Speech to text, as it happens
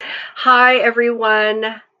Hi, everyone.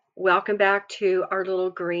 Welcome back to our little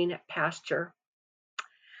green pasture.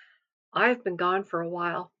 I've been gone for a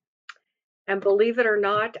while, and believe it or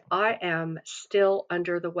not, I am still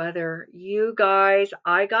under the weather. You guys,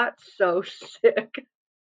 I got so sick.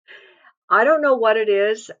 I don't know what it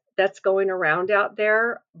is that's going around out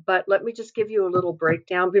there, but let me just give you a little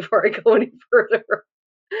breakdown before I go any further.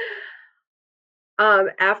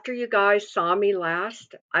 After you guys saw me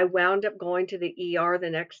last, I wound up going to the ER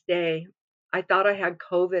the next day. I thought I had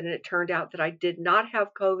COVID, and it turned out that I did not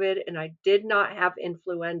have COVID and I did not have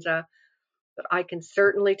influenza. But I can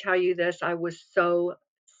certainly tell you this, I was so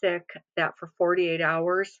sick that for 48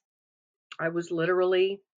 hours, I was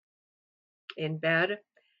literally in bed.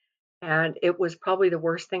 And it was probably the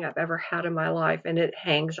worst thing I've ever had in my life, and it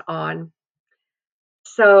hangs on.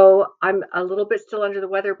 So I'm a little bit still under the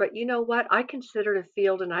weather, but you know what? I considered a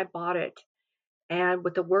field and I bought it. And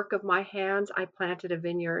with the work of my hands, I planted a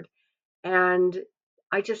vineyard. And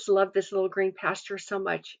I just love this little green pasture so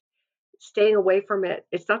much. Staying away from it,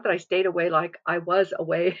 it's not that I stayed away like I was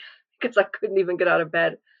away because I couldn't even get out of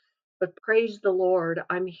bed. But praise the Lord,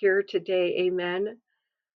 I'm here today. Amen.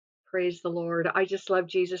 Praise the Lord. I just love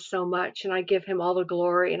Jesus so much and I give him all the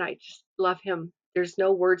glory and I just love him. There's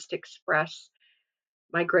no words to express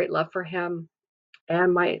my great love for him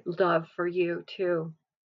and my love for you too.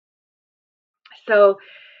 So,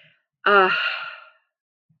 uh,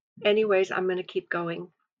 anyways, I'm going to keep going.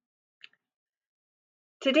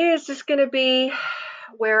 Today is just going to be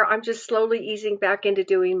where I'm just slowly easing back into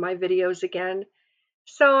doing my videos again.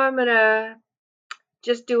 So I'm going to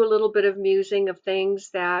just do a little bit of musing of things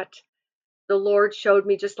that the Lord showed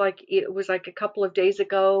me, just like it was like a couple of days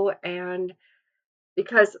ago. And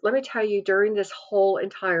because let me tell you, during this whole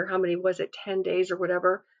entire, how many was it, 10 days or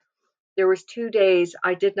whatever, there was 2 days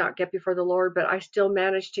I did not get before the Lord, but I still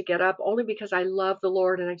managed to get up only because I love the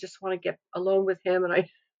Lord and I just want to get alone with him. And I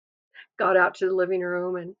got out to the living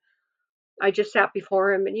room and I just sat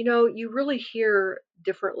before him. And you really hear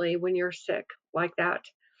differently when you're sick like that.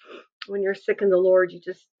 When you're sick in the Lord,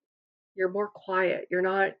 you're more quiet. You're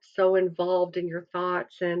not so involved in your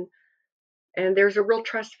thoughts, and there's a real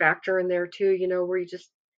trust factor in there too, where you just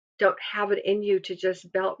don't have it in you to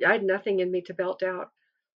just belt. I had nothing in me to belt out,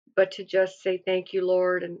 but to just say thank you,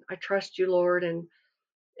 Lord, and I trust you, Lord, and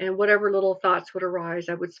whatever little thoughts would arise,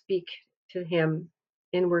 I would speak to him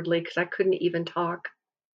inwardly because I couldn't even talk.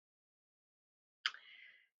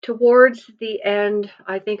 Towards the end,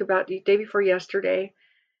 I think about the day before yesterday,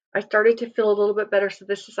 I started to feel a little bit better. So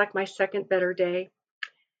this is like my second better day.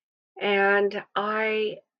 And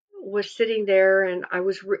I was sitting there and I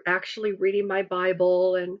was actually reading my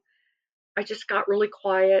Bible and I just got really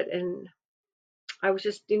quiet and I was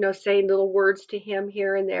just, saying little words to him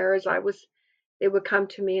here and there as they would come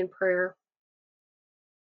to me in prayer.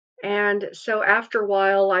 And so after a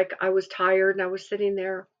while, like I was tired and I was sitting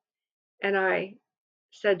there and I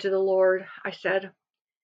said to the Lord, I said,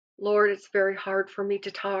 Lord, it's very hard for me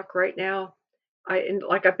to talk right now. And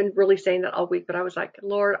like I've been really saying that all week, but I was like,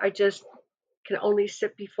 Lord, I just can only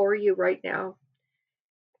sit before you right now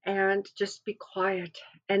and just be quiet.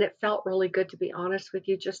 And it felt really good, to be honest with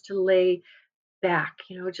you, just to lay back,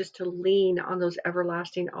 just to lean on those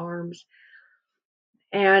everlasting arms.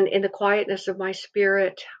 And in the quietness of my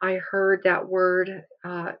spirit, I heard that word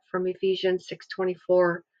from Ephesians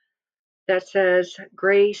 6:24 that says,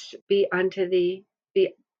 "Grace be unto thee,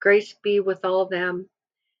 grace be with all them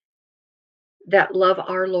that love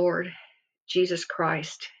our Lord Jesus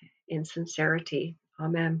Christ in sincerity."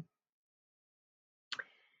 Amen.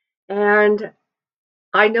 And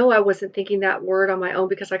I know I wasn't thinking that word on my own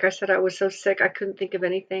because, like I said, I was so sick I couldn't think of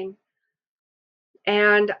anything.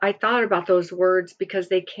 And I thought about those words because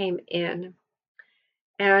they came in.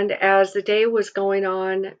 And as the day was going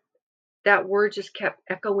on, that word just kept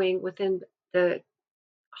echoing within the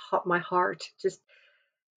my heart. Just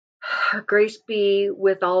grace be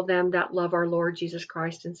with all them that love our Lord Jesus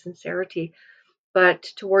Christ in sincerity. But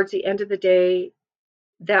towards the end of the day,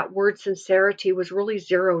 that word sincerity was really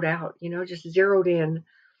zeroed out, just zeroed in.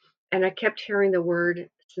 And I kept hearing the word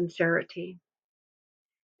sincerity.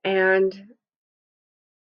 And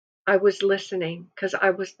I was listening because I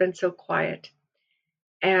was been so quiet.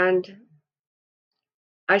 And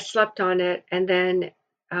I slept on it. And then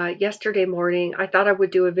yesterday morning, I thought I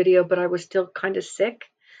would do a video, but I was still kind of sick.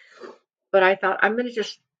 But I thought I'm going to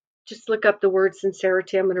just look up the word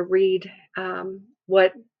sincerity. I'm going to read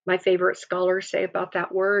what my favorite scholars say about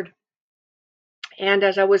that word. And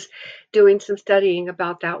as I was doing some studying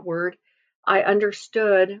about that word, I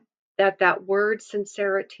understood that that word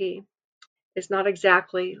sincerity is not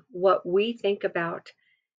exactly what we think about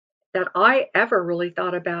that I ever really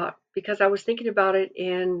thought about, because I was thinking about it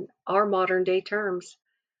in our modern day terms.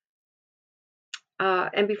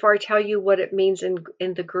 And before I tell you what it means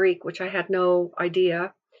in the Greek, which I had no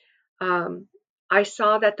idea, um, I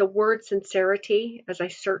saw that the word sincerity, as I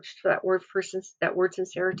searched for that word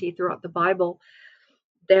sincerity throughout the Bible,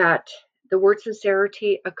 that the word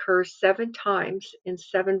sincerity occurs 7 times in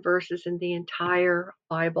 7 verses in the entire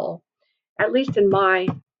Bible, at least in my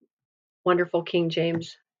wonderful King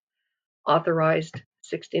James authorized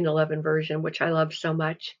 1611 version, which I love so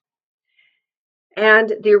much.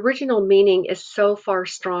 And the original meaning is so far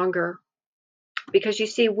stronger because you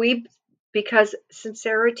see, because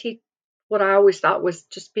sincerity, what I always thought was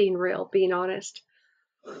just being real, being honest.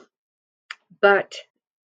 But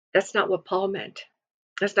that's not what Paul meant.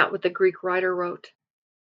 That's not what the Greek writer wrote,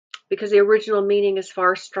 because the original meaning is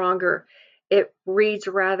far stronger. It reads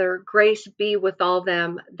rather, grace be with all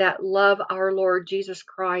them that love our Lord Jesus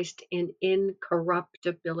Christ in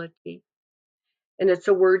incorruptibility. And it's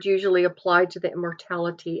a word usually applied to the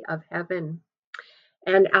immortality of heaven.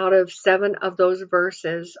 And out of 7 of those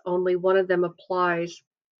verses, only one of them applies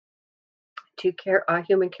to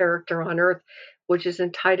human character on earth, which is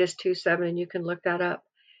in Titus 2:7, and you can look that up.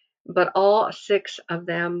 But all 6 of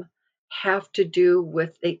them have to do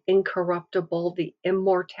with the incorruptible, the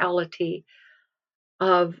immortality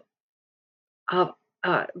of,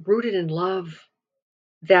 rooted in love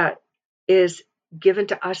that is given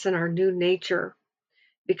to us in our new nature,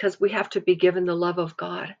 because we have to be given the love of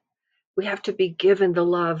God. We have to be given the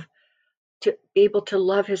love to be able to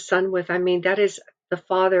love his son with. I mean, that is the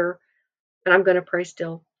Father, and I'm going to pray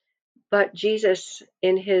still. But Jesus,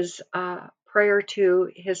 in his prayer to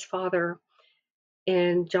his Father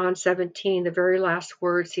in John 17, the very last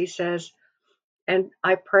words, he says, and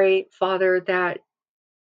I pray, Father, that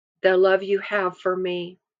the love you have for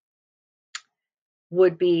me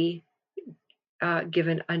would be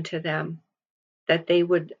given unto them, that they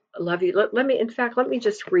would love you. Let me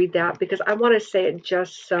just read that, because I want to say it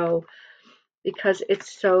just so, because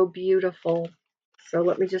it's so beautiful. So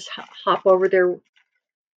let me just hop over there.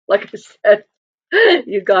 Like I said,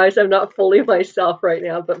 you guys, I'm not fully myself right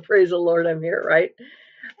now, but praise the Lord, I'm here, right?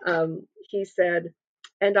 He said,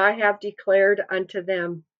 and I have declared unto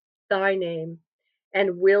them thy name,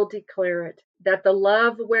 and will declare it, that the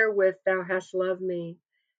love wherewith thou hast loved me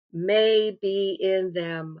may be in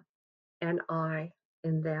them, and I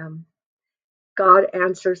in them. God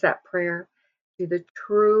answers that prayer to the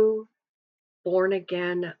true born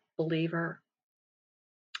again believer.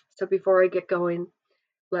 So before I get going,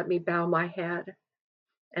 let me bow my head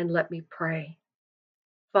and let me pray.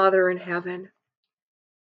 Father in heaven,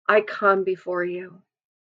 I come before you,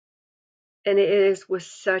 and it is with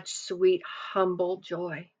such sweet, humble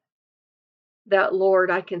joy that, Lord,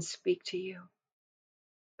 I can speak to you.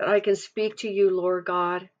 That I can speak to you, Lord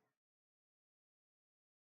God,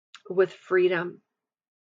 with freedom,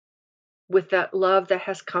 with that love that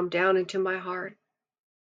has come down into my heart,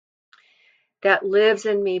 that lives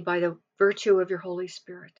in me by the virtue of your Holy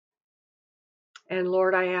Spirit. And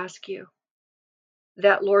Lord, I ask you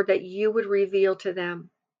that, Lord, that you would reveal to them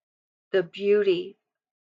the beauty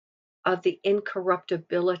of the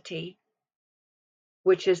incorruptibility,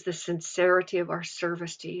 which is the sincerity of our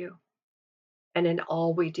service to you and in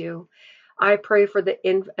all we do. I pray for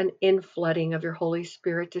an inflooding of your Holy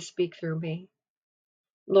Spirit to speak through me.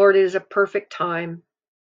 Lord, it is a perfect time.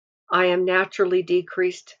 I am naturally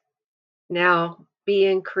decreased. Now be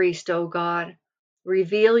increased, O God.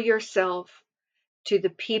 Reveal yourself to the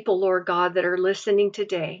people, Lord God, that are listening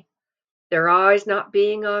today. Their eyes not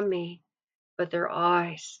being on me, but their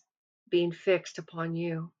eyes being fixed upon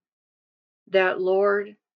you. That,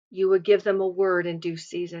 Lord, you would give them a word in due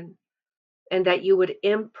season, and that you would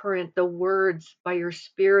imprint the words by your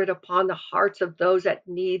Spirit upon the hearts of those that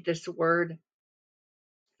need this word.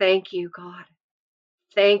 Thank you, God.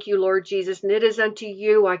 Thank you, Lord Jesus. And it is unto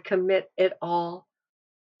you I commit it all.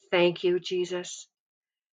 Thank you, Jesus.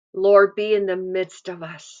 Lord, be in the midst of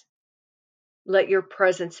us. Let your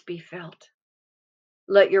presence be felt.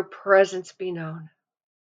 Let your presence be known.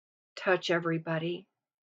 Touch everybody.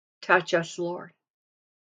 Touch us, Lord.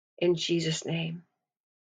 In Jesus' name.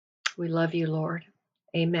 We love you, Lord.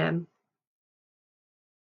 Amen.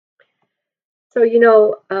 So,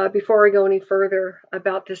 before I go any further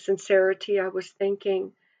about the sincerity, I was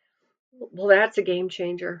thinking, well, that's a game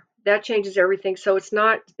changer. That changes everything. So it's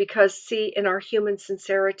not because, see, in our human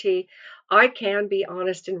sincerity, I can be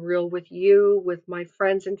honest and real with you, with my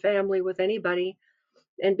friends and family, with anybody,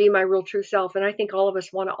 and be my real true self. And I think all of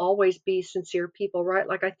us want to always be sincere people, right?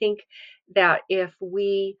 Like, I think that if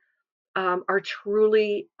we are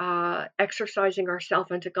truly exercising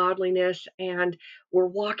ourselves into godliness, and we're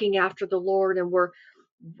walking after the Lord, and we're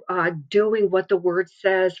doing what the Word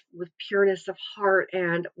says with pureness of heart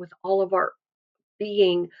and with all of our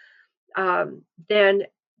being, then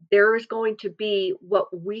there is going to be what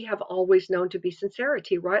we have always known to be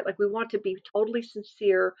sincerity, right? Like we want to be totally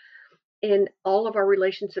sincere in all of our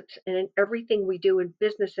relationships and in everything we do in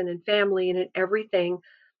business and in family and in everything.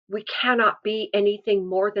 We cannot be anything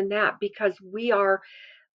more than that because we are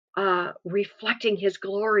reflecting his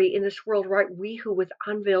glory in this world, right? We who with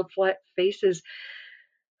unveiled faces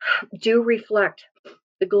do reflect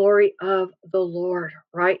the glory of the Lord,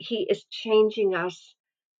 right? He is changing us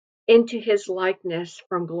into his likeness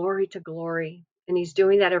from glory to glory. And he's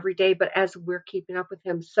doing that every day, but as we're keeping up with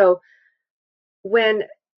him. So when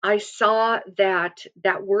I saw that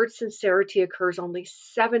that word sincerity occurs only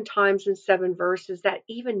 7 times in 7 verses, that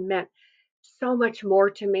even meant so much more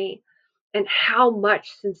to me, and how much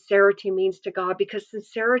sincerity means to God, because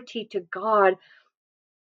sincerity to God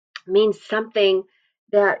means something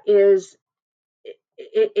that is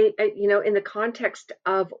in the context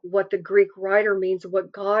of what the Greek writer means,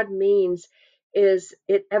 what God means is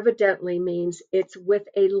it evidently means it's with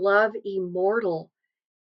a love immortal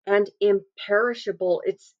and imperishable.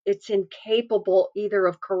 It's incapable either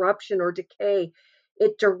of corruption or decay.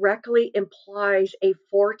 It directly implies a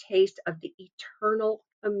foretaste of the eternal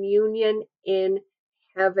communion in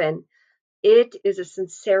heaven. It is a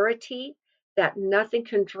sincerity that nothing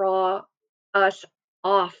can draw us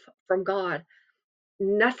off from God.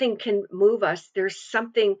 Nothing can move us. There's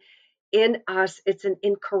something in us. It's an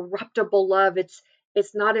incorruptible love. It's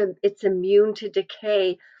not a, it's immune to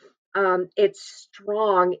decay. It's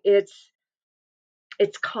strong.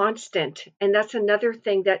 It's constant, and that's another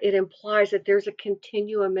thing that it implies, that there's a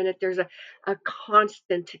continuum in it. There's a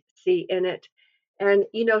constancy in it. And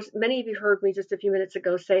many of you heard me just a few minutes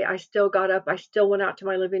ago say I still got up, I still went out to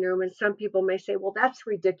my living room, and some people may say, well, that's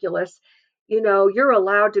ridiculous, you're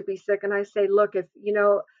allowed to be sick. And I say, look, if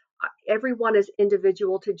everyone is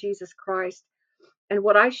individual to Jesus Christ, and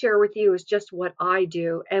what I share with you is just what I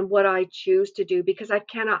do and what I choose to do, because I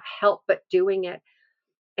cannot help but doing it.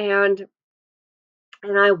 And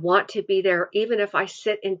and I want to be there, even if I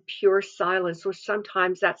sit in pure silence, which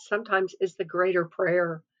sometimes is the greater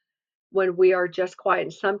prayer, when we are just quiet.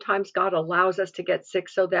 And sometimes God allows us to get sick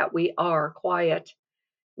so that we are quiet.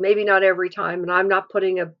 Maybe not every time. And I'm not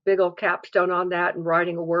putting a big old capstone on that and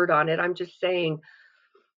writing a word on it. I'm just saying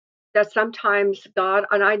that sometimes God,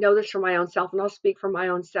 and I know this for my own self, and I'll speak for my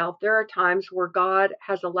own self, there are times where God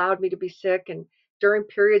has allowed me to be sick and during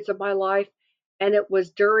periods of my life. And it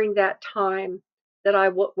was during that time that I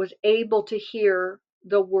was able to hear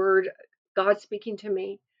the word God speaking to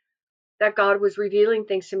me, that God was revealing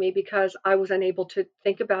things to me because I was unable to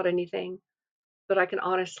think about anything. But I can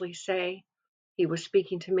honestly say he was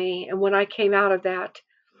speaking to me. And when I came out of that,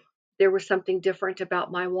 there was something different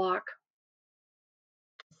about my walk.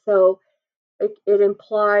 So it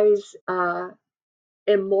implies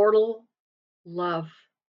immortal love.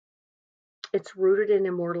 It's rooted in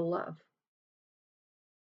immortal love.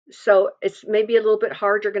 So it's maybe a little bit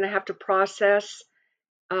hard. You're going to have to process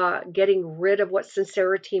getting rid of what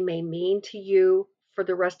sincerity may mean to you for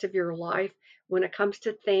the rest of your life when it comes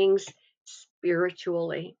to things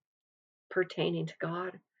spiritually pertaining to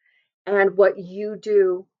God and what you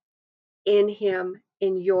do in Him,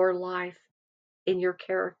 in your life, in your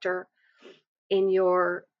character, in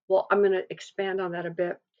your, well, I'm going to expand on that a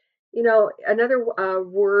bit. Another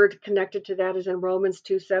word connected to that is in Romans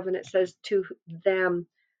 2:7. It says, to them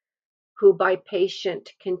who by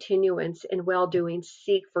patient continuance in well doing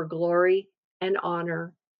seek for glory and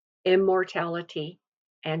honor, immortality,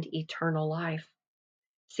 and eternal life.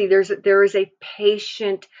 See, there is a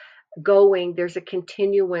patient going, there's a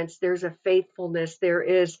continuance, there's a faithfulness, there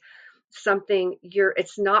is something.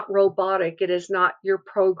 It's not robotic, it is not, you're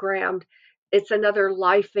programmed. It's another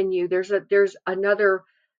life in you. There's another,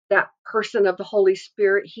 that person of the Holy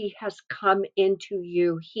Spirit, he has come into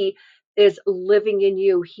you. He is living in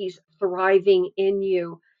you. He's thriving in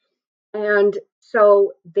you. And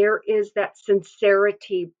so there is that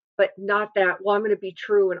sincerity, but not that, well, I'm going to be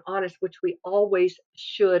true and honest, which we always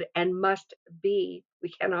should and must be. We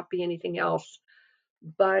cannot be anything else.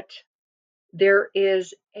 But there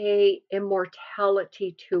is a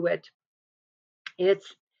immortality to it.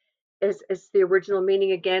 It's it's the original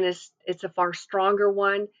meaning again is, it's a far stronger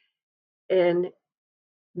one in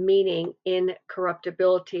meaning,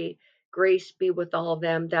 incorruptibility. Grace be with all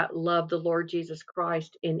them that love the Lord Jesus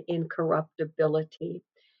Christ in incorruptibility.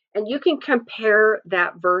 And you can compare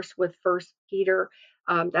that verse with First Peter.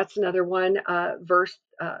 That's another one, verse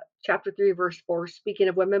chapter 3, verse 4, speaking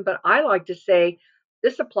of women, but I like to say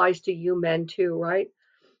this applies to you men too, right?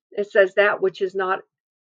 It says that which is not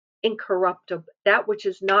incorruptible, that which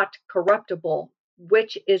is not corruptible,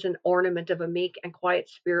 which is an ornament of a meek and quiet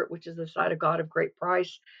spirit, which is the sight of God of great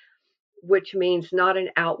price, which means not an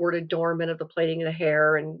outward adornment of the plaiting of the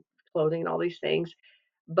hair and clothing and all these things,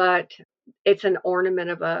 but it's an ornament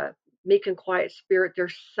of a meek and quiet spirit.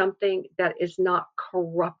 There's something that is not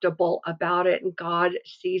corruptible about it, and God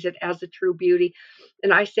sees it as a true beauty.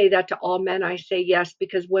 And I say that to all men. I say yes,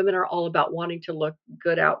 because women are all about wanting to look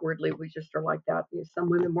good outwardly. We just are like that. Some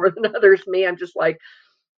women more than others. Me, I'm just like,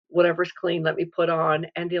 whatever's clean, let me put on.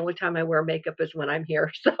 And the only time I wear makeup is when I'm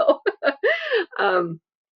here. So, um,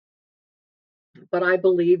 but I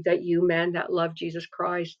believe that you men that love Jesus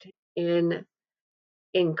Christ in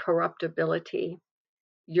incorruptibility,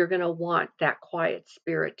 you're going to want that quiet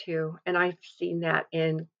spirit too. And I've seen that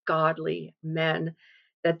in godly men,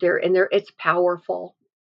 that they're in there. It's powerful.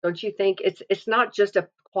 Don't you think? It's not just a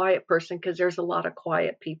quiet person, because there's a lot of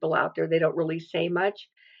quiet people out there. They don't really say much.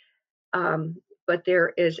 Um, but there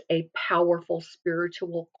is a powerful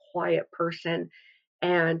spiritual quiet person,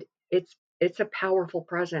 and it's a powerful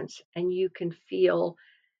presence, and you can feel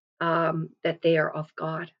that they are of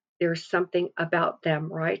God. There's something about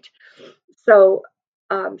them, right? So,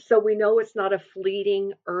 so we know it's not a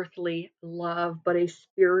fleeting earthly love, but a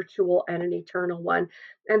spiritual and an eternal one.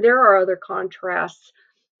 And there are other contrasts,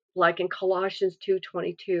 like in Colossians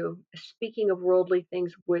 2:22, speaking of worldly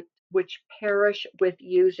things which perish with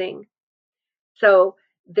using. So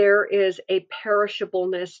there is a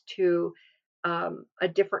perishableness to a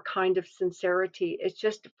different kind of sincerity. It's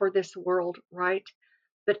just for this world, right?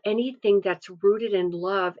 But anything that's rooted in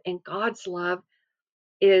love and God's love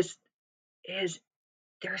is is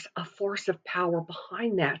there's a force of power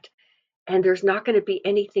behind that. And there's not going to be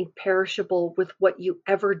anything perishable with what you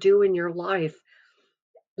ever do in your life.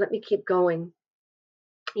 Let me keep going.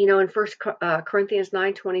 In First Corinthians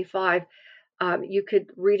 9:25, you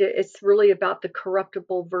could read it. It's really about the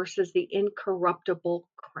corruptible versus the incorruptible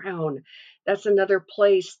crown. That's another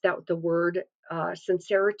place that the word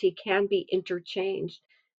sincerity can be interchanged.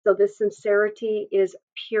 So this sincerity is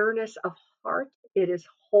pureness of heart. It is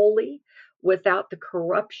holy, without the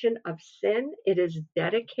corruption of sin. It is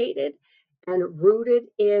dedicated and rooted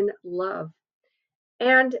in love.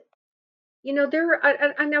 And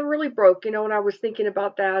and I'm really broke, when I was thinking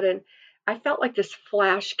about that, and I felt like this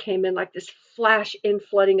flash came in, like this flash in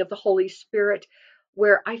flooding of the Holy Spirit,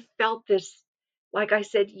 where I felt this, like I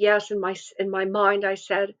said, yes, in my mind, I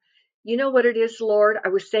said, you know what it is, Lord? I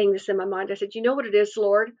was saying this in my mind. I said, you know what it is,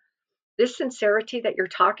 Lord? This sincerity that you're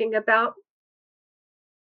talking about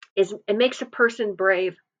it makes a person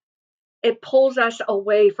brave. It pulls us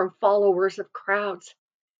away from followers of crowds.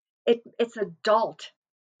 It's adult,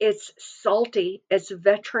 it's salty, it's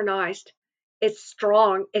veterinized, it's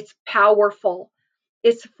strong, it's powerful,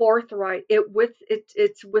 it's forthright, it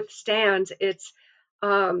withstands,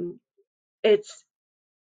 um it's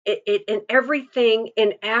in everything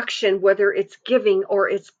in action, whether it's giving or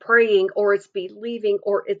it's praying or it's believing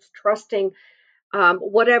or it's trusting,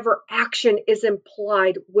 whatever action is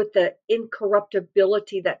implied with the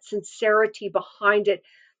incorruptibility, that sincerity behind it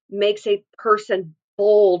makes a person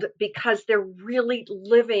bold, because they're really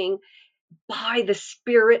living by the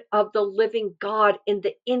Spirit of the living God in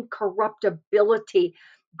the incorruptibility.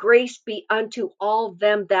 Grace be unto all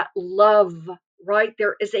them that love, right?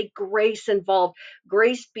 There is a grace involved.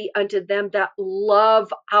 Grace be unto them that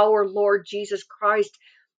love our Lord Jesus Christ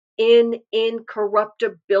in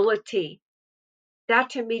incorruptibility.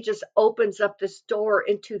 That to me just opens up this door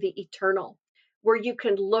into the eternal, where you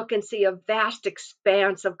can look and see a vast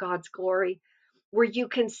expanse of God's glory, where you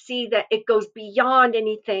can see that it goes beyond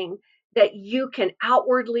anything that you can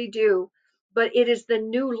outwardly do, but it is the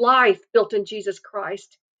new life built in Jesus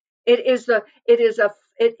Christ. It is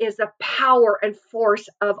a power and force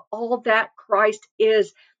of all that Christ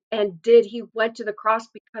is and did. He went to the cross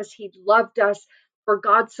because he loved us. For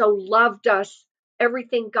God so loved us.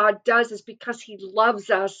 Everything God does is because he loves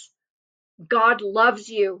us. God loves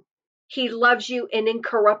you. He loves you in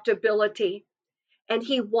incorruptibility. And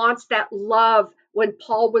he wants that love. When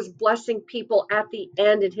Paul was blessing people at the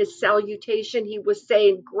end in his salutation, he was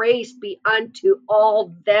saying, grace be unto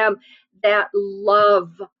all them that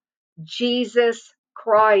love Jesus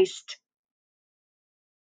Christ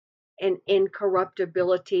and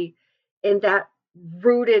incorruptibility, and that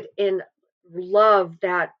rooted in love,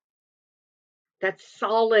 that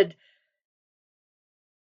solid,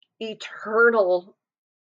 eternal,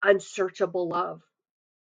 unsearchable love.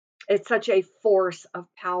 It's such a force of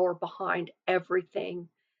power behind everything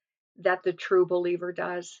that the true believer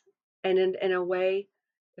does. And in a way,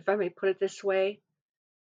 if I may put it this way,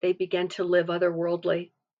 they begin to live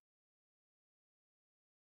otherworldly.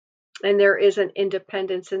 And there is an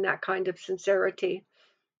independence in that kind of sincerity,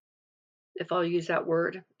 if I'll use that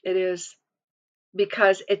word. It is,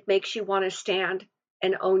 because it makes you want to stand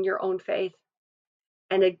and own your own faith.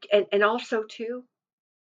 And also too,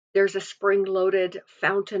 there's a spring-loaded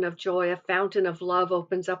fountain of joy, a fountain of love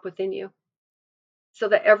opens up within you. So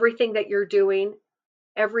that everything that you're doing,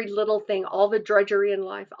 every little thing, all the drudgery in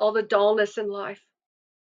life, all the dullness in life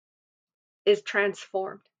is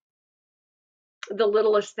transformed. The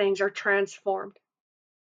littlest things are transformed.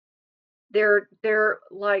 They're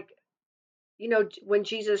like, when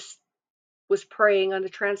Jesus was praying on the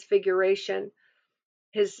transfiguration,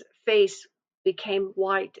 his face became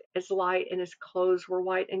white as light and his clothes were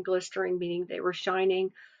white and glistering, meaning they were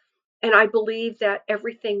shining. And I believe that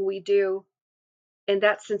everything we do, and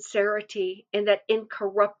that sincerity and that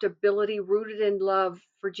incorruptibility rooted in love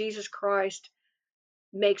for Jesus Christ,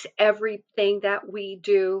 makes everything that we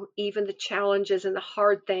do, even the challenges and the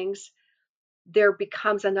hard things, there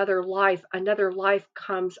becomes another life. Another life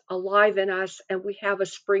comes alive in us, and we have a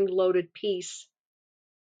spring loaded peace.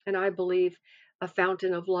 And I believe a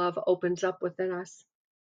fountain of love opens up within us.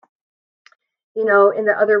 In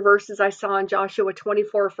the other verses I saw in Joshua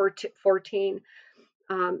 24:14,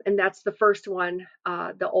 and that's the first one,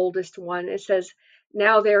 the oldest one. It says,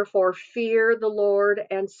 "Now therefore fear the Lord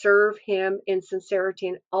and serve him in sincerity."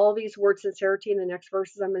 And all these words, sincerity, in the next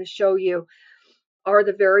verses I'm going to show you, are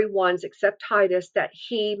the very ones, except Titus, that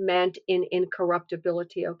he meant in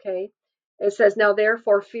incorruptibility. Okay. It says, "Now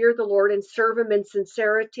therefore fear the Lord and serve him in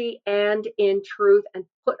sincerity and in truth, and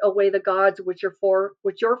put away the gods which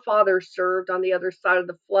your fathers served on the other side of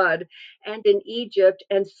the flood and in Egypt,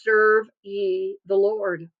 and serve ye the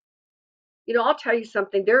Lord." I'll tell you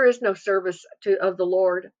something. There is no service of the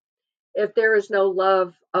Lord if there is no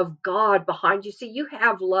love of God behind you. See, you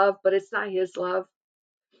have love, but it's not his love.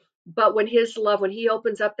 But when his love, when he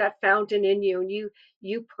opens up that fountain in you, and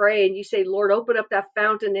you pray and you say, "Lord, open up that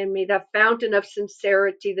fountain in me, that fountain of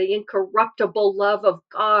sincerity, the incorruptible love of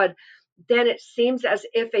God," then it seems as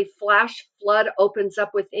if a flash flood opens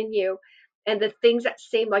up within you. And the things that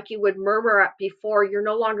seem like you would murmur at before, you're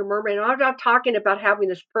no longer murmuring. I'm not talking about having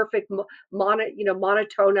this perfect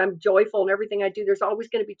monotone. I'm joyful in everything I do. There's always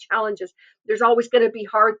going to be challenges. There's always going to be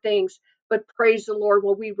hard things. But praise the Lord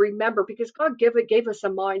when we remember, because God gave us a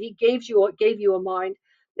mind. He gave you a mind,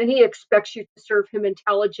 and he expects you to serve him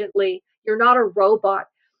intelligently. You're not a robot.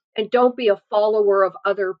 And don't be a follower of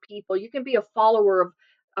other people. You can be a follower of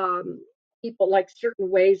people, like certain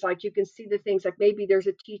ways, like you can see the things, like maybe there's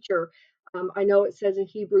a teacher. I know it says in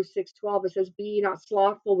Hebrews 6:12, it says, "Be ye not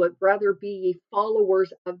slothful, but rather be ye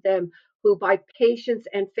followers of them who by patience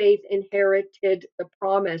and faith inherited the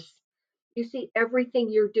promise." You see, everything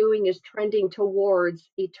you're doing is trending towards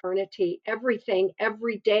eternity. Everything,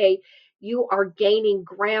 every day, you are gaining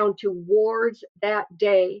ground towards that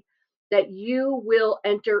day that you will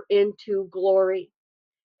enter into glory.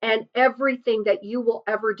 And everything that you will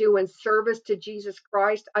ever do in service to Jesus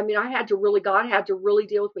Christ. I mean, God had to really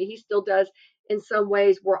deal with me. He still does in some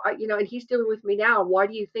ways, where and he's dealing with me now. Why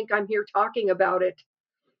do you think I'm here talking about it?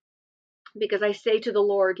 Because I say to the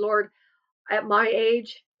Lord, "Lord, at my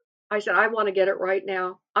age," I said, "I want to get it right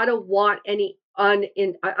now. I don't want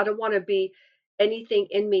I don't want to be anything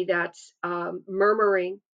in me that's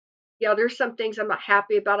murmuring." Yeah, there's some things I'm not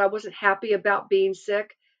happy about. I wasn't happy about being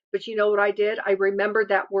sick, but you know what I did? I remembered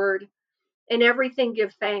that word. "In everything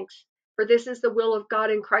give thanks, for this is the will of God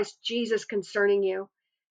in Christ Jesus concerning you."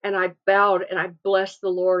 And I bowed and I blessed the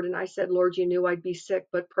Lord, and I said, "Lord, you knew I'd be sick,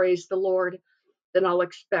 but praise the Lord. Then I'll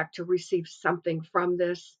expect to receive something from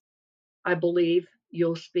this. I believe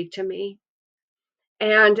you'll speak to me."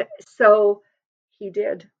 And so he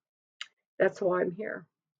did. That's why I'm here.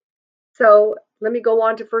 So let me go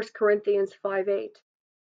on to 1 Corinthians 5:8.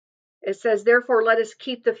 It says, "Therefore let us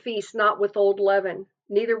keep the feast not with old leaven,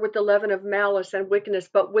 neither with the leaven of malice and wickedness,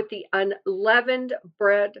 but with the unleavened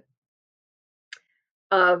bread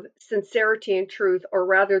of sincerity and truth," or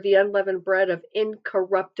rather the unleavened bread of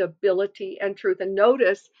incorruptibility and truth. And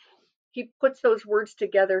notice he puts those words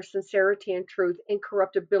together: sincerity and truth,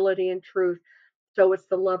 incorruptibility and truth. So it's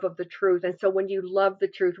the love of the truth. And so when you love the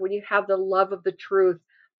truth, when you have the love of the truth,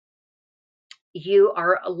 you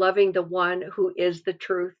are loving the one who is the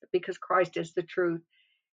truth, because Christ is the truth.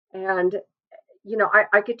 And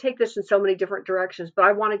I could take this in so many different directions, but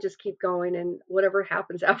I want to just keep going, and whatever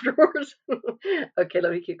happens afterwards. Okay,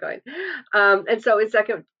 let me keep going. And so in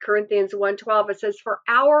 2 Corinthians 1:12, it says, "For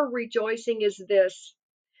our rejoicing is this,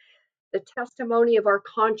 the testimony of our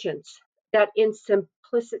conscience, that in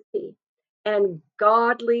simplicity and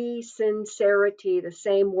godly sincerity, the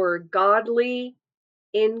same word, godly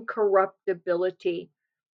incorruptibility,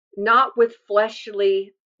 not with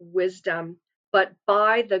fleshly wisdom, but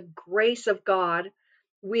by the grace of God,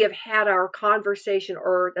 we have had our conversation,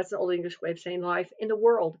 or that's an old English way of saying life, in the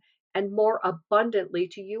world, and more abundantly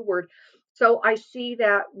to you, word. So I see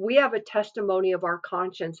that we have a testimony of our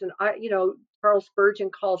conscience. And Charles Spurgeon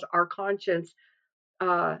calls our conscience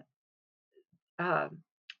uh, uh,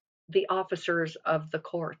 the officers of the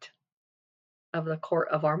court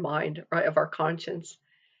of our mind, right, of our conscience.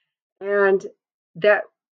 And that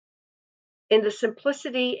in the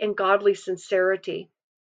simplicity and godly sincerity,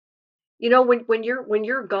 when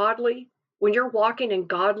you're godly, when you're walking in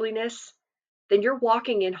godliness, then you're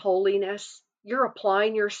walking in holiness. You're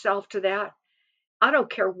applying yourself to that. I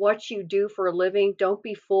don't care what you do for a living. Don't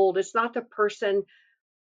be fooled. It's not the person.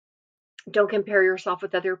 Don't compare yourself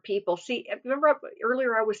with other people. See, remember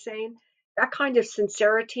earlier I was saying that kind of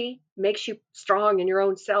sincerity makes you strong in your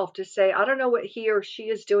own self to say, I don't know what he or she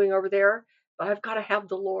is doing over there, but I've got to have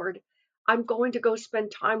the Lord. I'm going to go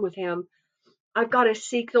spend time with him. I've got to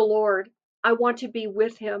seek the Lord. I want to be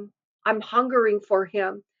with him. I'm hungering for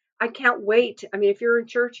him. I can't wait. I mean, if you're in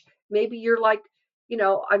church, maybe you're like,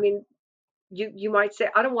 you might say,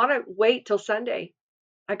 I don't want to wait till Sunday.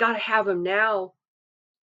 I got to have him now.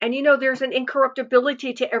 And there's an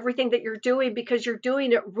incorruptibility to everything that you're doing because you're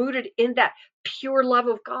doing it rooted in that pure love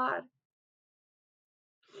of God.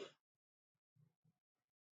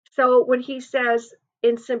 So when he says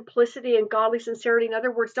in simplicity and godly sincerity, in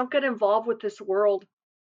other words, don't get involved with this world.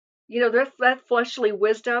 That fleshly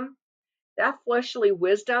wisdom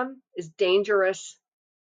is dangerous.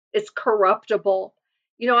 It's corruptible.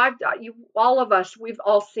 All of us, we've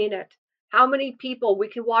all seen it. How many people, we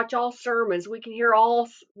can watch all sermons, we can hear all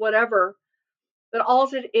whatever, but all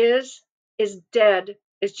it is dead.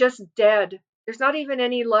 It's just dead. There's not even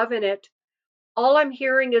any love in it. All I'm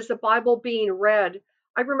hearing is the Bible being read.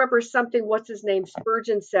 I remember something, what's his name,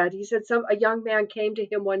 Spurgeon said. He said a young man came to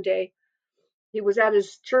him one day. He was at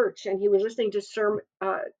his church and he was listening to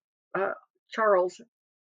uh, Charles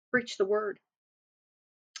preach the word.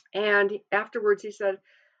 And afterwards he said,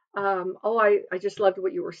 oh, I just loved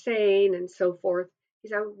what you were saying and so forth. He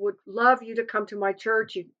said, I would love you to come to my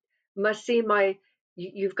church. You must see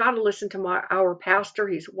you've got to listen to our pastor.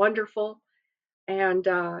 He's wonderful. And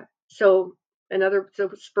so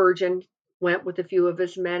Spurgeon went with a few of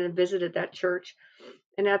his men and visited that church.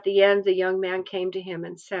 And at the end, the young man came to him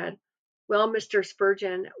and said, well, Mr.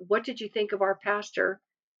 Spurgeon, what did you think of our pastor?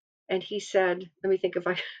 And he said, let me think if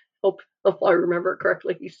I hope I remember it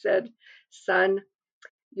correctly. He said, son,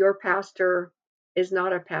 your pastor is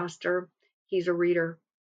not a pastor. He's a reader.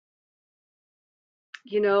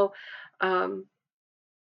 You know, um,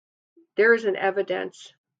 there is an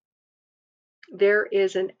evidence. There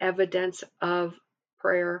is an evidence of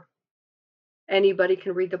prayer. Anybody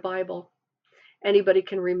can read the Bible. Anybody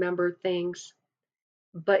can remember things,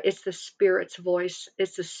 but it's the Spirit's voice.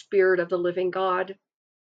 It's the Spirit of the living God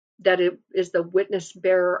that it is the witness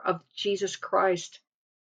bearer of Jesus Christ.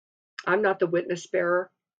 I'm not the witness bearer.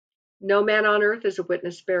 No man on earth is a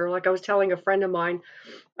witness bearer. Like I was telling a friend of mine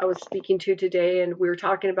I was speaking to today, and we were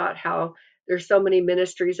talking about how there's so many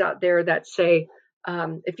ministries out there that say,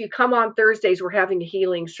 if you come on Thursdays, we're having a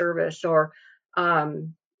healing service,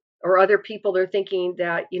 um, or other people they're thinking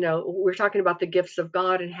that, we're talking about the gifts of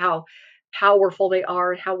God and how powerful they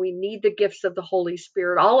are and how we need the gifts of the Holy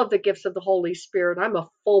Spirit, all of the gifts of the Holy Spirit. I'm a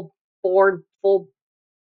full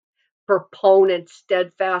proponent,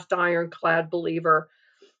 steadfast, ironclad believer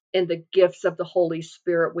in the gifts of the Holy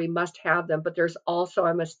Spirit. We must have them, but there's also,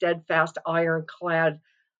 I'm a steadfast, ironclad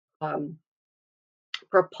um,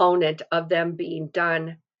 proponent of them being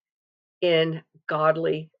done in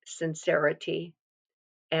godly sincerity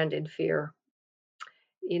and in fear.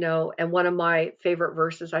 And one of my favorite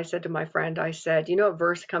verses, I said to my friend, I said, what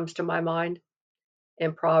verse comes to my mind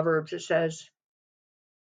in Proverbs? It says,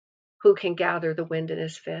 who can gather the wind in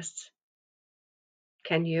his fists?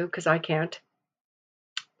 Can you? Because I can't.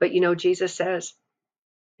 But Jesus says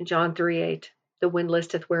in John 3:8, the wind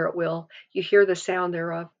listeth where it will. You hear the sound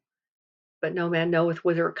thereof, but no man knoweth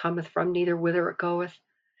whither it cometh from, neither whither it goeth.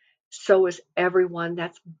 So is everyone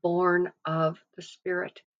that's born of the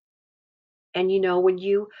Spirit. And when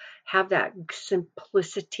you have that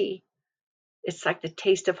simplicity, it's like the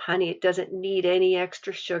taste of honey. It doesn't need any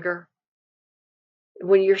extra sugar.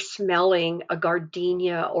 When you're smelling a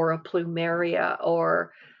gardenia or a plumeria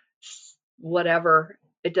or whatever,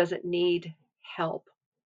 it doesn't need help.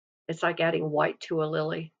 It's like adding white to a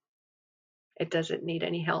lily. It doesn't need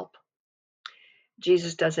any help.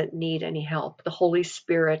 Jesus doesn't need any help. The Holy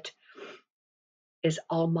Spirit is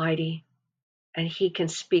almighty and he can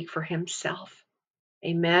speak for himself.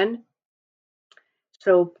 Amen.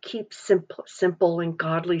 So keep simple and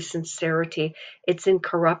godly sincerity. It's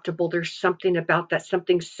incorruptible. There's something about that,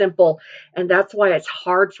 something simple. And that's why it's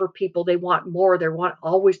hard for people. They want more. They want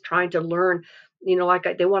always trying to learn,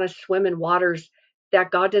 like they want to swim in waters that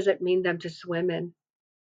God doesn't mean them to swim in.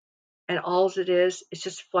 And all it is, it's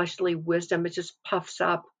just fleshly wisdom. It just puffs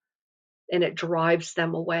up and it drives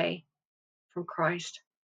them away from Christ.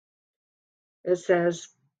 It says,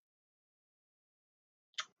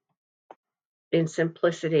 in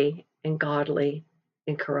simplicity and godly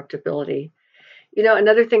incorruptibility.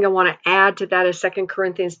 Another thing I want to add to that is 2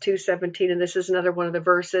 Corinthians 2:17, and this is another one of the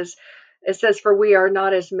verses. It says, "For we are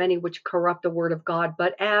not as many which corrupt the word of God,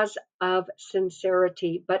 but as of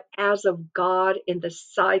sincerity, but as of God, in the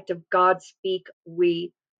sight of God speak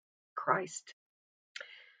we Christ."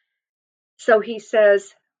 So he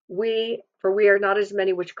says, for we are not as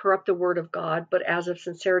many which corrupt the word of God, but as of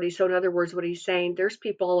sincerity. So in other words, what he's saying, there's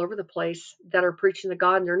people all over the place that are preaching the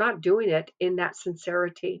God, and they're not doing it in that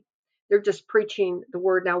sincerity. They're just preaching the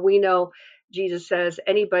word. Now we know Jesus says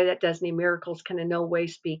anybody that does any miracles can in no way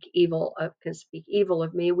speak evil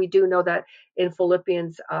of me. We do know that in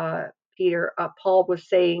Philippians, Paul was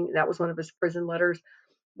saying, that was one of his prison letters,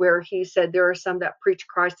 where he said there are some that preach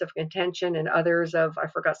Christ of contention and others of, I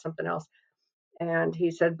forgot something else. And he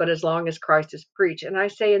said, but as long as Christ is preached. And I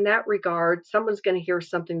say, in that regard, someone's going to hear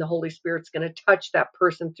something, the Holy Spirit's going to touch that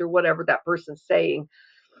person through whatever that person's saying.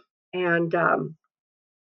 And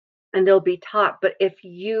they'll be taught. But if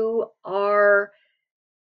you are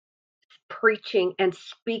preaching and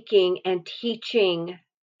speaking and teaching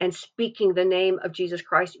and speaking the name of Jesus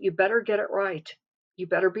Christ, you better get it right. You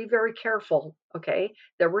better be very careful. Okay.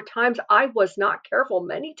 There were times I was not careful,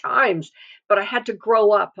 many times, but I had to grow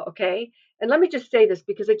up. Okay. And let me just say this,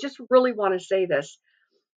 because I just really want to say this.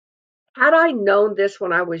 Had I known this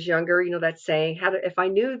when I was younger, that saying, if I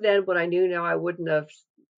knew then what I knew now, I wouldn't have ...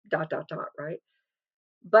 right?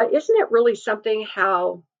 But isn't it really something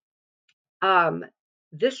how um,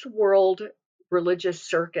 this world religious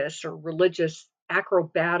circus or religious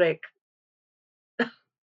acrobatic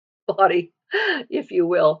body, if you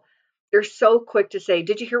will, they're so quick to say,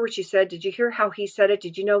 did you hear what she said? Did you hear how he said it?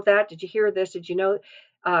 Did you know that? Did you hear this? Did you know?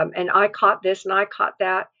 And I caught this and I caught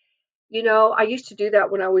that. I used to do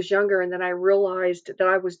that when I was younger, and then I realized that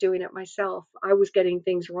I was doing it myself. I was getting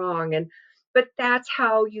things wrong. But that's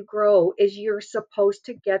how you grow, is you're supposed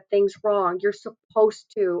to get things wrong. You're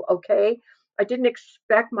supposed to, okay? I didn't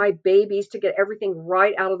expect my babies to get everything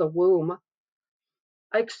right out of the womb.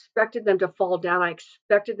 I expected them to fall down. I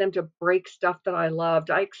expected them to break stuff that I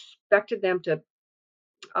loved. I expected them to,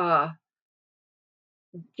 uh,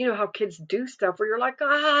 how kids do stuff where you're like,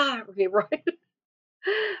 right?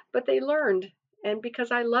 But they learned. And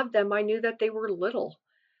because I loved them, I knew that they were little.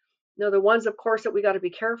 No, the ones, of course, that we got to be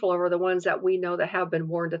careful of are the ones that we know that have been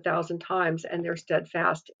warned 1,000 times and they're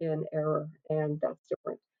steadfast in error. And that's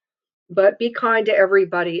different. But be kind to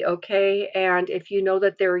everybody, okay? And if you know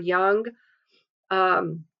that they're young,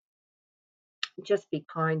 um, just be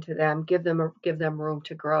kind to them. Give them room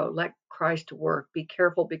to grow. Let Christ work. Be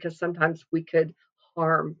careful, because sometimes we could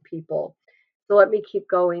harm people. So let me keep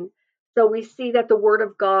going. So we see that the word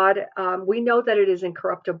of God, we know that it is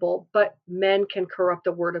incorruptible, but men can corrupt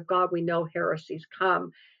the word of God. We know heresies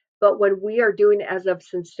come. But when we are doing as of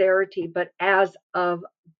sincerity, but as of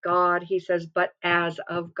God, he says, but as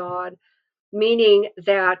of God, meaning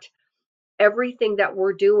that everything that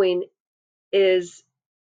we're doing is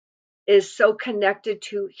so connected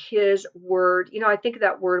to his word. I think of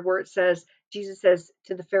that word where it says, Jesus says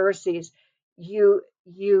to the Pharisees, you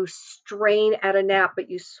strain at a gnat, but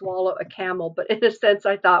you swallow a camel. But in a sense,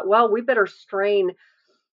 I thought, well, we better strain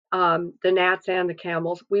the gnats and the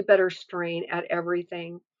camels. We better strain at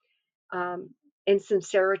everything in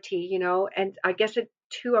sincerity, and I guess it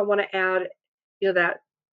too, I want to add, that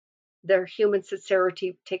their human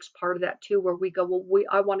sincerity takes part of that too, where we go, well,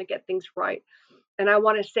 I want to get things right and I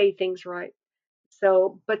want to say things right.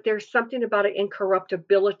 So, but there's something about an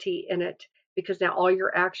incorruptibility in it, because now all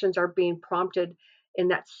your actions are being prompted in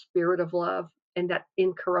that spirit of love, and that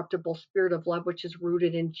incorruptible spirit of love, which is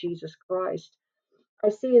rooted in Jesus Christ. I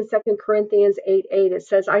see in 2 Corinthians 8:8, it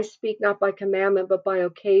says, I speak not by commandment, but by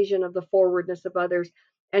occasion of the forwardness of others,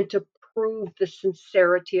 and to prove the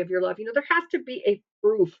sincerity of your love. There has to be a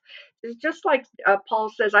proof. It's just like Paul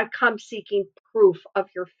says, I come seeking proof of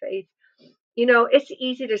your faith. It's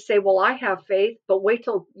easy to say, well, I have faith, but wait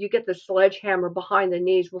till you get the sledgehammer behind the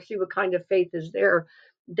knees. We'll see what kind of faith is there.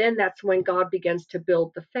 Then that's when God begins to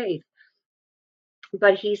build the faith.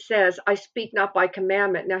 But he says, I speak not by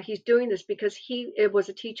commandment. Now he's doing this because it was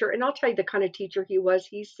a teacher, and I'll tell you the kind of teacher he was.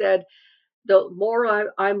 He said, the more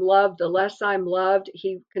I'm loved, the less I'm loved.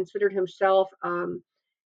 He considered himself,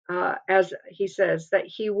 as he says, that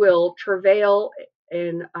he will travail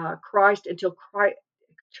in Christ until Christ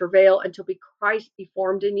travail until be Christ be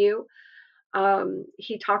formed in you.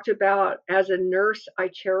 He talked about, as a nurse, I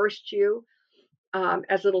cherished you,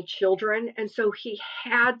 as little children. And so he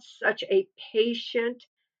had such a patient,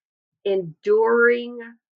 enduring,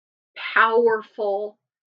 powerful,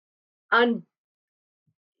 un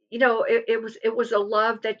it was a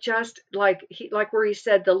love that just like where he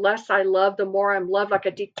said, the less I love, the more I'm loved, like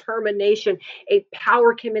a determination, a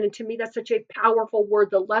power came in. And to me, that's such a powerful word.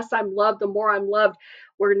 The less I'm loved, the more I'm loved.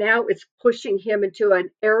 Where now it's pushing him into an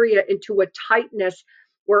area, into a tightness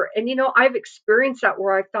where, and I've experienced that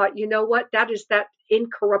where I thought, you know what, that is that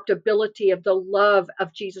incorruptibility of the love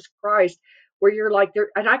of Jesus Christ, where you're like there.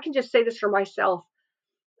 And I can just say this for myself,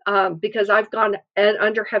 because I've gone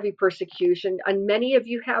under heavy persecution, and many of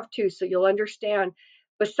you have too, so you'll understand.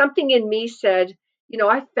 But something in me said,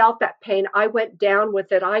 I felt that pain. I went down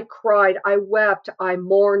with it. I cried. I wept. I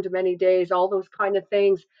mourned many days, all those kind of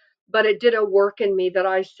things. But it did a work in me that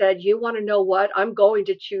I said, you want to know what? I'm going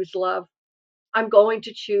to choose love. I'm going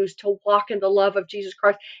to choose to walk in the love of Jesus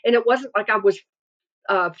Christ. And it wasn't like I was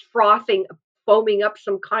frothing, foaming up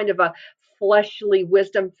some kind of a fleshly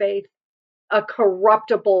wisdom faith, a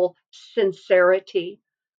corruptible sincerity,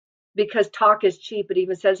 because talk is cheap. It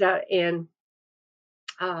even says that in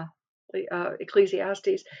uh,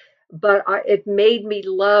 Ecclesiastes. But it made me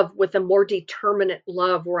love with a more determinate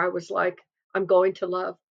love, where I was like, I'm going to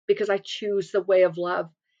love because I choose the way of love.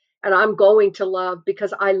 And I'm going to love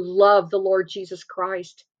because I love the Lord Jesus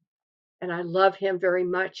Christ. And I love him very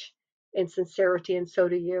much in sincerity, and so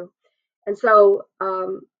do you. And so,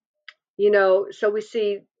 so we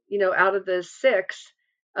see, out of the six,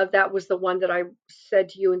 of that was the one that I said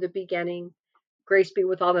to you in the beginning. Grace be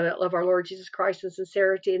with all that love our Lord Jesus Christ in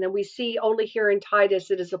sincerity. And then we see only here in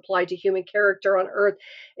Titus it is applied to human character on earth.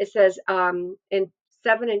 It says, in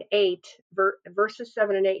 7 and 8, verses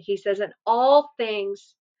 7 and 8, he says, in all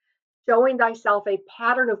things showing thyself a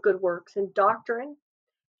pattern of good works and doctrine,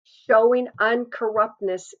 showing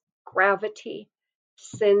uncorruptness, gravity,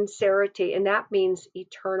 sincerity, and that means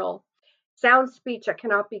eternal. Sound speech that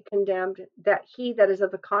cannot be condemned, that he that is of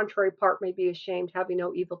the contrary part may be ashamed, having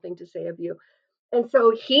no evil thing to say of you. And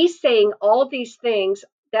so he's saying all these things,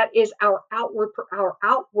 that is our outward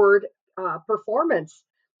performance.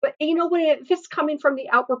 But if it's coming from the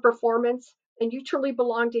outward performance and you truly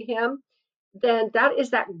belong to him, then that is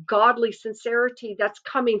that godly sincerity that's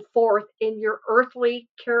coming forth in your earthly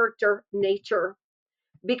character nature,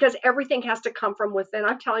 because everything has to come from within.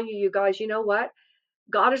 I'm telling you, you guys, you know what?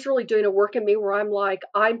 God is really doing a work in me where I'm like,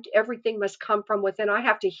 everything must come from within. I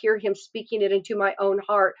have to hear him speaking it into my own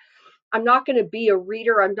heart. I'm not going to be a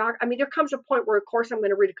reader. I mean, there comes a point where, of course, I'm going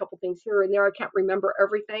to read a couple things here and there. I can't remember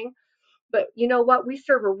everything. But you know what? We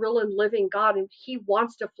serve a real and living God, and he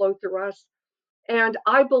wants to flow through us. And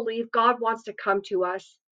I believe God wants to come to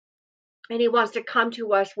us. And he wants to come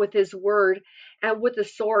to us with his word and with a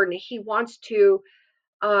sword. And he wants to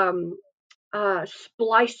um,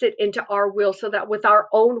 splice it into our will, so that with our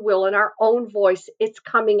own will and our own voice, it's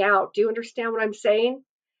coming out. Do you understand what I'm saying?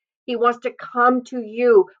 He wants to come to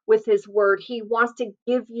you with his word. He wants to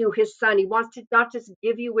give you his son. He wants to not just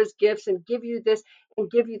give you his gifts and give you this and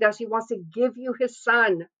give you this. He wants to give you his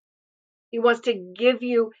son. He wants to give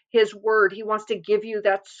you his word. He wants to give you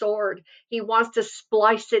that sword. He wants to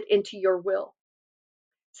splice it into your will,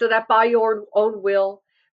 so that by your own will,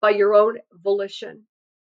 by your own volition,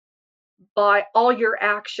 by all your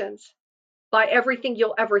actions, by everything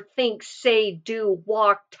you'll ever think, say, do,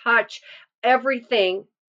 walk, touch, everything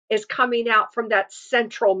is coming out from that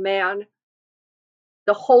central man,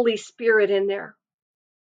 the Holy Spirit in there.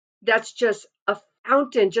 That's just a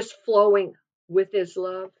fountain just flowing with his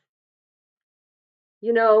love.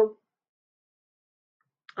 You know,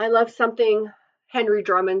 I love something Henry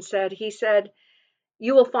Drummond said. He said,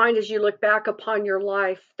 you will find as you look back upon your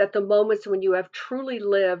life that the moments when you have truly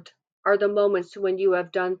lived are the moments when you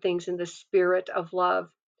have done things in the spirit of love.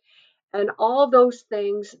 And all those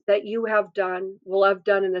things that you have done, will have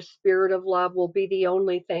done in the spirit of love, will be the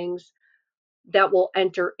only things that will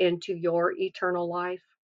enter into your eternal life.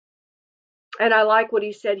 And I like what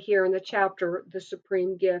he said here in the chapter, The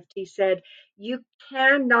Supreme Gift. He said, you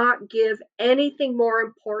cannot give anything more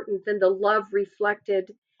important than the love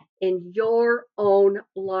reflected in your own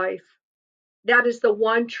life. That is the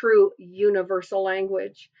one true universal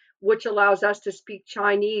language, which allows us to speak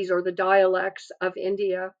Chinese or the dialects of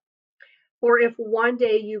India. Or if one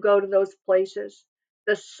day you go to those places,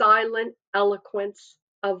 the silent eloquence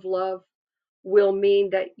of love will mean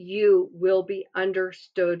that you will be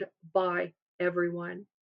understood by everyone.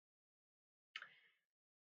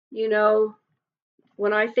 You know,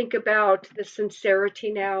 when I think about the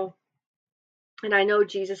sincerity now, and I know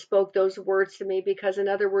Jesus spoke those words to me because, in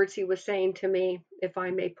other words, he was saying to me, if I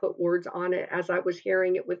may put words on it as I was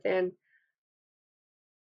hearing it within,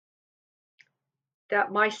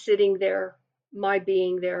 that my sitting there, my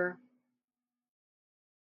being there,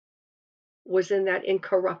 was in that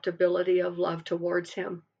incorruptibility of love towards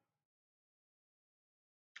him.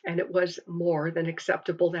 And it was more than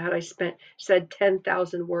acceptable that I said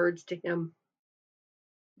 10,000 words to him.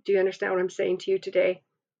 Do you understand what I'm saying to you today?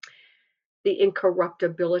 The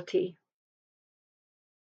incorruptibility,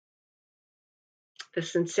 the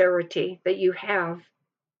sincerity that you have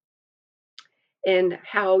in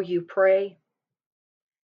how you pray,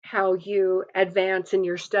 how you advance in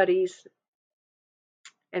your studies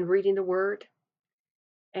and reading the word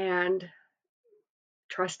and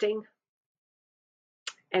trusting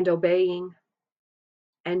and obeying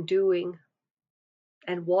and doing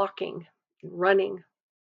and walking and running.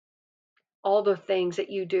 All the things that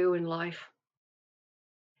you do in life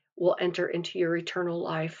will enter into your eternal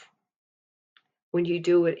life when you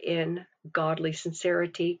do it in godly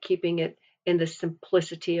sincerity, keeping it in the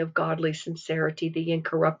simplicity of godly sincerity, the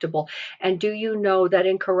incorruptible. And do you know that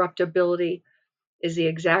incorruptibility is the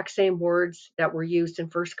exact same words that were used in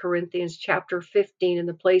 1 Corinthians chapter 15 in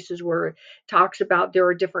the places where it talks about there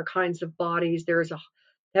are different kinds of bodies. There's a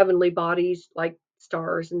heavenly bodies like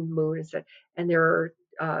stars and moon and stuff, and there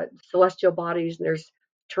are celestial bodies, and there's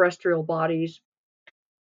terrestrial bodies.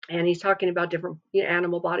 And he's talking about different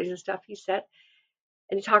animal bodies and stuff, he said.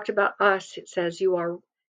 And he talked about us. It says you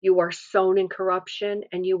are sown in corruption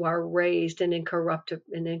and you are raised in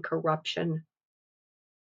incorruption.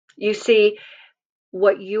 You see,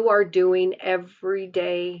 what you are doing every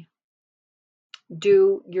day,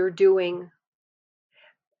 you're doing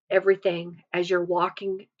everything as you're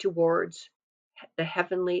walking towards the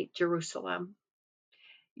heavenly Jerusalem.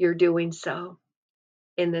 You're doing so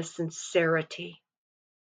in the sincerity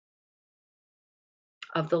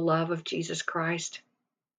of the love of Jesus Christ,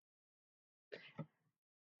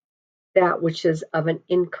 that which is of an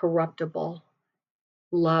incorruptible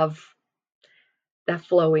love, that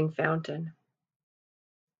flowing fountain.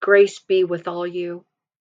 Grace be with all you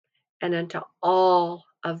and unto all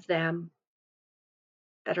of them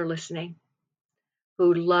that are listening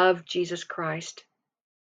who love Jesus Christ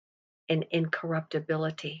in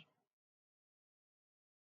incorruptibility.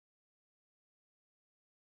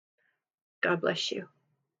 God bless you.